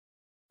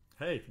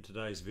Hey, for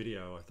today's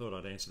video, I thought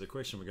I'd answer the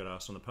question we got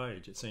asked on the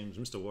page. It seems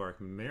Mr.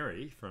 Warwick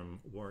Merry from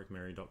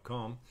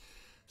warwickmerry.com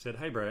said,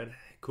 "Hey Brad,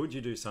 could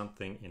you do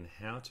something in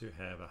how to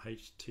have a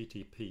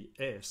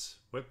HTTPS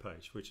web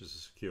page, which is a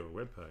secure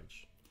web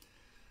page?"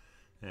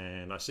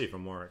 And I see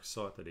from Warwick's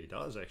site that he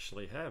does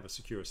actually have a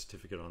secure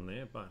certificate on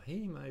there, but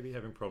he may be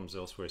having problems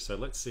elsewhere. So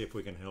let's see if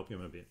we can help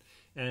him a bit.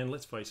 And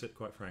let's face it,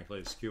 quite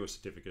frankly, secure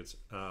certificates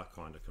are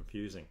kind of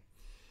confusing.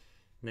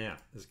 Now,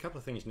 there's a couple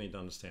of things you need to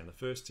understand. The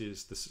first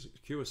is the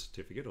secure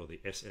certificate, or the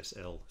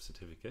SSL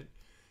certificate,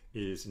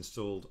 is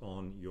installed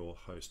on your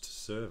host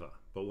server.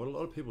 But what a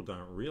lot of people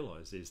don't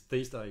realize is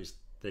these days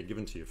they're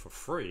given to you for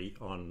free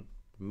on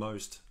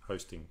most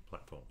hosting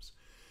platforms.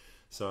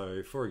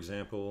 So, for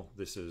example,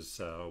 this is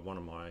one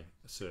of my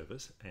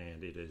servers,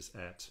 and it is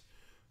at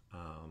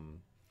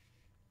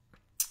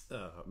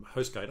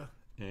HostGator,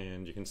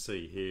 and you can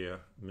see here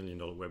 $1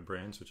 Million Web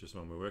Brands, which is the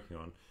one we're working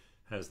on,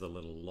 has the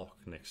little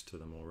lock next to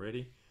them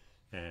already,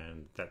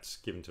 and that's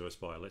given to us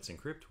by Let's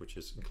Encrypt, which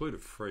is included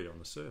free on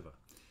the server.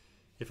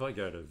 If I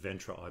go to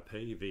ventraip,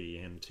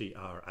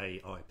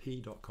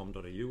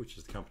 ventraip.com.au, which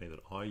is the company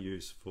that I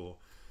use for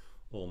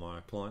all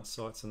my client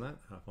sites and that,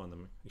 I find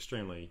them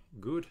extremely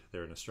good.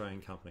 They're an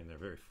Australian company and they're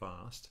very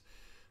fast.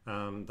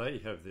 They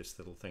have this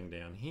little thing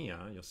down here,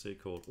 you'll see,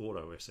 called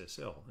Auto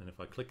SSL, and if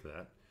I click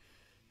that,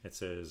 it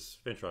says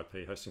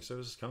ventraip hosting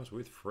services comes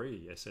with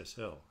free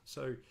SSL.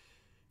 So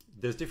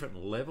there's different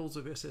levels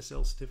of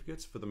SSL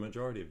certificates for the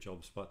majority of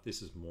jobs, but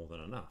this is more than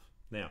enough.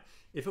 Now,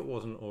 if it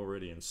wasn't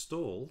already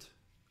installed,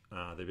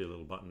 there'd be a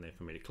little button there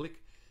for me to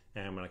click,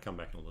 and when I come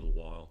back in a little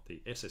while,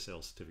 the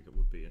SSL certificate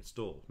would be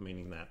installed,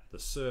 meaning that the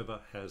server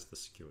has the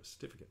secure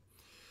certificate.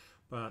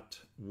 But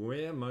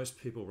where most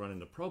people run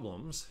into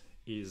problems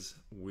is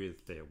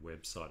with their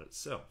website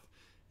itself,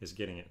 is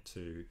getting it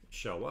to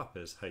show up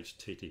as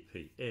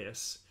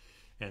HTTPS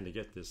and to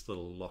get this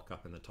little lock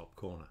up in the top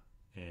corner.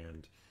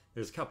 And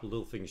there's a couple of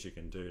little things you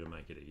can do to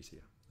make it easier.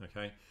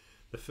 Okay,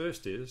 the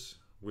first is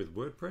with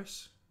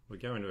WordPress, we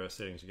go into our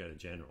settings and go to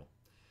General.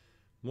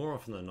 More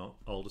often than not,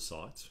 older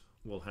sites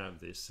will have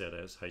this set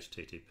as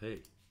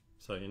HTTP.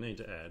 So you need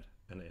to add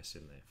an S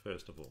in there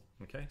first of all.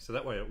 Okay, so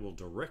that way it will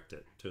direct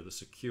it to the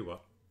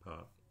secure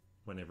part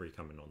whenever you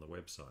come in on the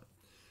website.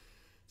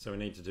 So we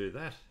need to do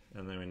that,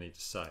 and then we need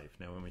to save.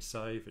 Now when we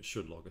save, it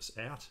should log us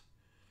out.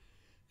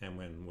 And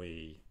when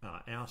we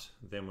are out,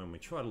 then when we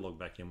try to log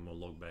back in, we'll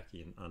log back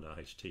in under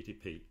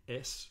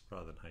HTTPS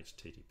rather than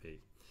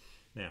HTTP.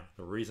 Now,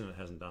 the reason it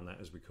hasn't done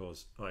that is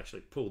because I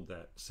actually pulled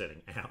that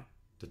setting out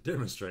to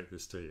demonstrate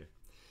this to you.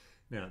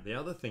 Now, the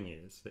other thing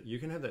is that you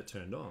can have that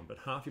turned on, but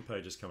half your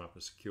pages come up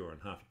as secure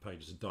and half your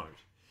pages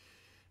don't.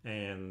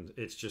 And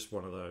it's just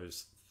one of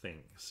those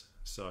things.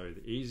 So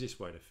the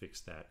easiest way to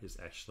fix that is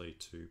actually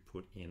to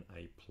put in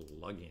a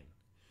plugin.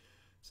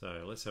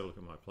 So let's have a look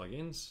at my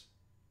plugins.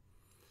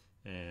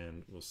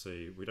 And we'll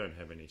see we don't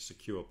have any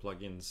secure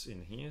plugins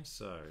in here,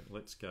 so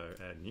let's go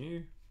add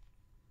new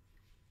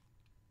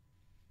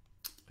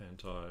and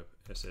type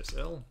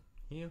SSL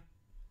here,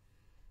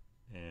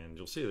 and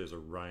you'll see there's a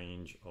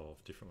range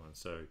of different ones.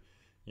 So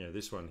you know,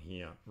 this one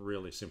here,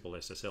 really simple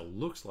SSL,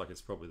 looks like it's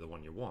probably the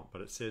one you want,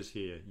 but it says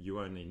here you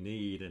only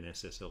need an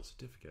SSL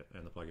certificate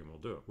and the plugin will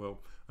do it.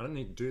 Well, I don't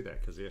need to do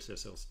that because the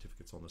SSL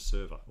certificate's on the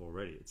server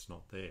already, it's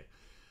not there.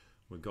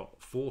 We've got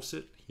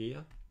Faucet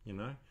here, you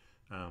know.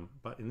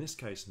 But in this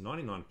case,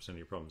 99% of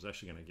your problems are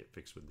actually going to get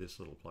fixed with this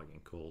little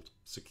plugin called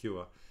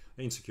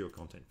Insecure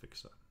Content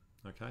Fixer.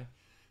 Okay,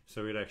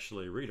 so it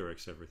actually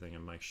redirects everything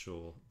and makes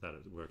sure that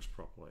it works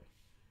properly.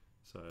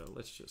 So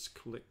let's just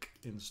click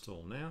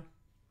install now.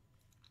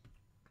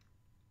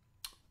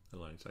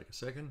 It'll only take a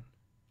second.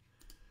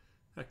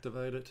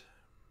 Activate it.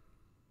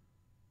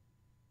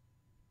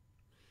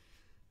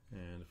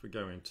 And if we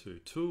go into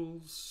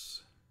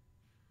Tools,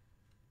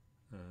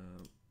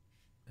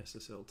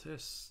 SSL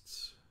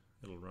Tests,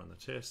 it'll run the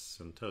tests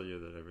and tell you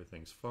that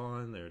everything's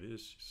fine. There it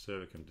is.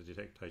 Server can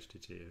detect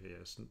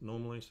HTTPS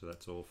normally, so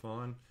that's all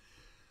fine.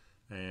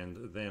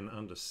 And then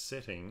under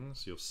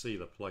Settings, you'll see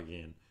the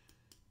plugin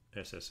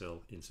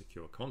SSL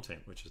Insecure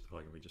Content, which is the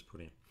plugin we just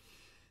put in.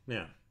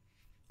 Now,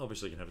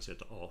 obviously you can have it set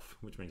to off,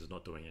 which means it's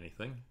not doing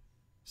anything.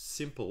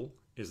 Simple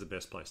is the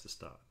best place to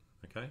start.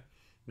 Okay.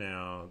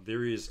 Now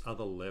there is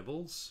other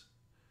levels.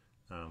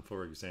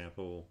 For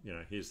example, you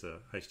know, here's the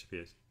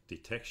HTTPS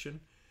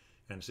detection.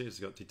 And see, it's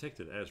got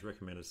detected as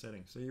recommended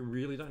settings. So you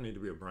really don't need to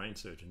be a brain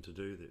surgeon to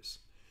do this.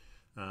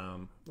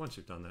 Once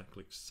you've done that,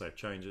 click Save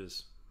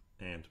Changes,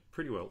 and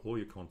pretty well all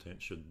your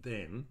content should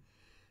then,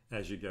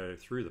 as you go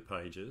through the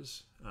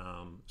pages,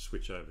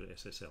 switch over to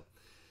SSL.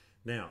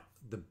 Now,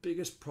 the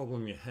biggest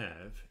problem you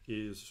have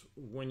is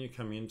when you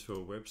come into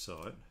a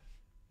website,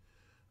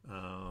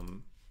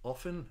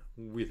 often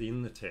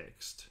within the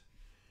text,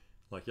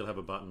 like you'll have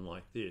a button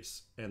like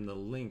this, and the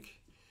link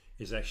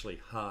is actually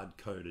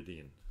hard-coded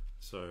in.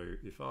 So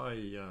if I'll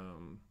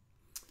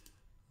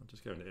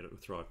just go into Edit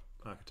with Thrive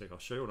Architect, I'll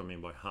show you what I mean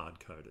by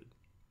hard-coded.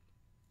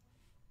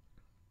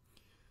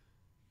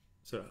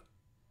 So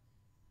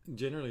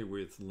generally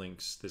with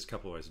links, there's a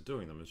couple of ways of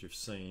doing them. As you've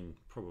seen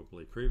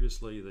probably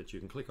previously, that you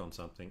can click on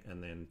something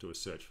and then do a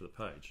search for the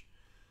page.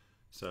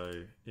 So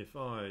if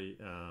I,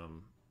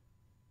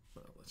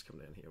 well, let's come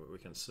down here where we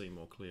can see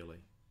more clearly.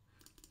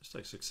 Let's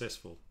take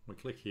successful. We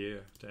click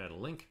here to add a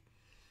link.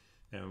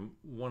 And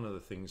one of the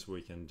things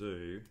we can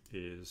do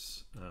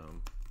is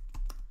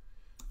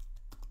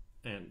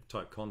and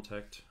type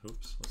contact.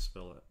 Oops, let's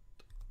spell that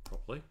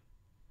properly.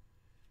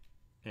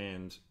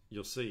 And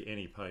you'll see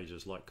any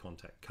pages like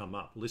contact come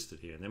up listed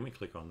here, and then we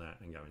click on that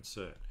and go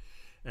insert,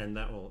 and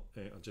that will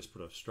I'll just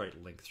put a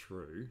straight link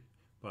through,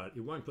 but it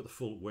won't put the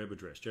full web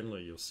address.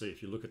 Generally you'll see,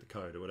 if you look at the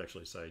code, it would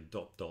actually say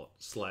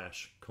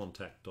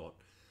 /contact.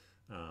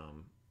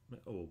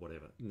 Or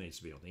whatever needs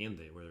to be on the end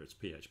there, whether it's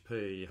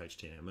PHP,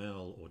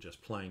 HTML, or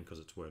just plain because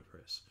it's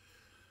WordPress.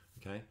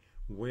 Okay,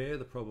 where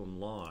the problem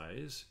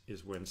lies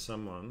is when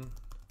someone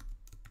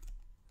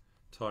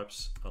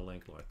types a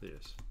link like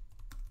this.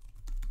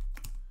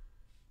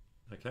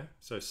 Okay,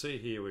 so see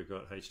here we've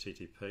got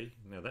HTTP.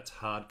 Now that's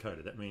hard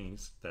coded. That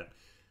means that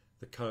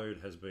the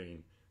code has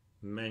been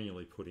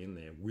manually put in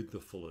there with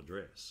the full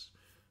address.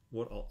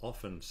 What I'll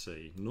often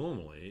see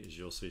normally is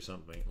you'll see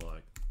something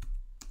like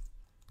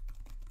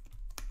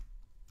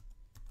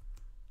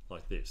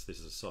this. This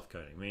is a soft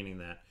coding, meaning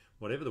that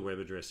whatever the web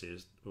address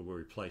is, we'll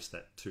replace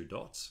that 2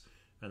 dots,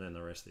 and then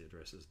the rest of the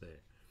address is there.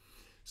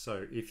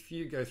 So if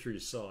you go through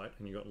your site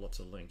and you've got lots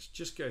of links,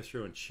 just go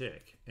through and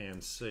check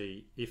and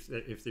see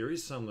if there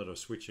is some that are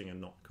switching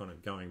and not kind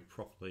of going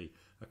properly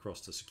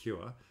across to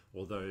secure,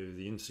 although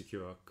the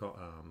insecure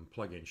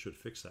plugin should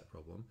fix that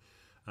problem.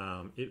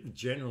 It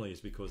generally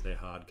is because they're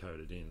hard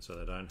coded in, so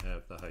they don't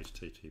have the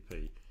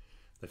HTTP.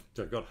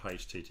 They've got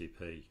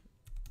HTTP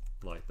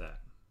like that,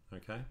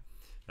 okay,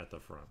 at the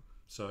front.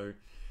 So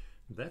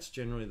that's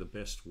generally the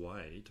best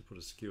way to put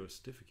a secure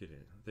certificate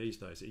in these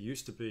days. It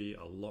used to be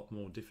a lot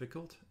more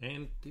difficult,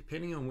 and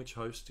depending on which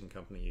hosting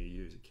company you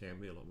use, it can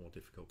be a lot more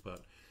difficult.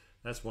 But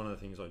that's one of the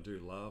things I do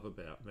love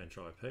about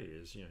Venture IP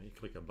is, you know, you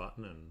click a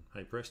button and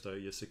hey presto,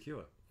 you're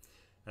secure.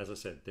 As I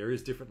said, there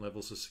is different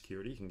levels of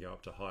security. You can go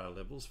up to higher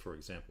levels. For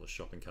example, a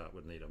shopping cart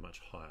would need a much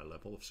higher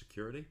level of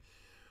security.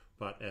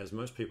 But as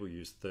most people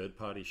use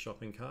third-party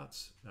shopping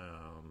carts,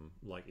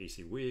 like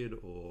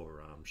EasyWeird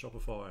or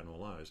Shopify and all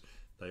those,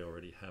 they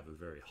already have a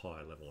very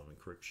high level of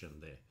encryption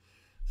there.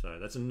 So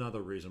that's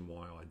another reason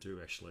why I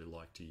do actually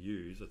like to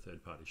use a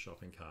third-party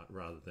shopping cart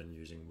rather than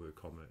using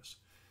WooCommerce,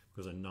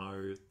 because I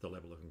know the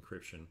level of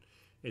encryption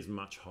is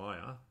much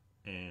higher,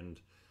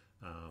 and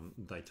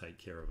they take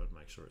care of it and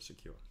make sure it's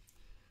secure.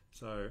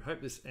 So I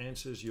hope this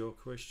answers your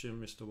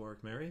question, Mr.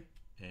 Warwick Merry,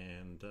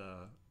 and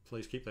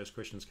please keep those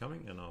questions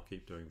coming, and I'll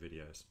keep doing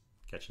videos.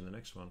 Catch you in the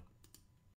next one.